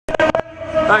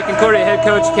Concordia head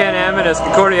coach Ken Ammann as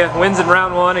Concordia wins in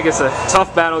round one against a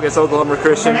tough battle against Oklahoma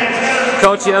Christian.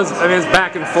 Coach, it was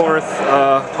back and forth,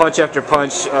 punch after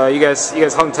punch. You guys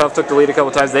hung tough, took the lead a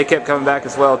couple times. They kept coming back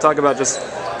as well. Talk about just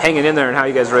hanging in there and how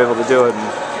you guys were able to do it.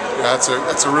 Yeah, that's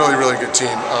a really good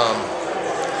team.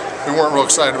 We weren't real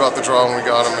excited about the draw when we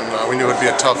got them, and we knew it would be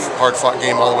a tough, hard-fought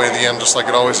game all the way to the end, just like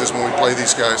it always is when we play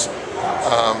these guys.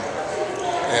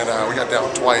 We got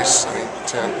down twice,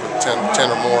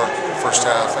 10 or more first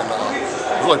half, and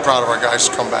I'm really proud of our guys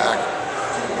to come back.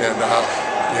 And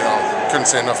couldn't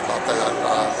say enough about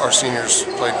that. Our seniors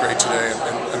played great today,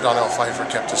 and Donnell Pfeiffer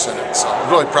kept us in it. So I'm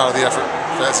really proud of the effort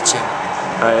as a team.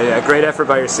 Yeah, great effort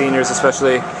by your seniors,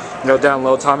 especially down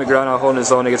low. Tommy Granow holding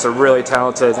his own against a really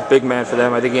talented big man for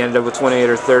them. I think he ended up with 28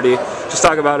 or 30. Just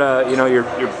talk about your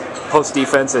post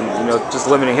defense and just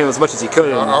limiting him as much as he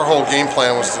could. Our whole game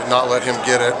plan was to not let him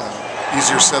get it.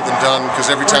 Easier said than done, because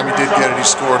every time he did get it, he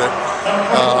scored it.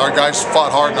 Our guys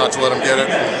fought hard not to let him get it,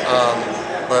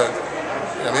 but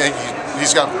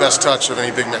he's got the best touch of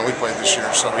any big man we played this year.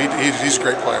 So he's a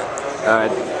great player.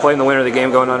 Playing the winner of the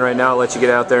game going on right now. I'll let you get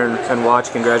out there and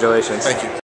watch. Congratulations. Thank you.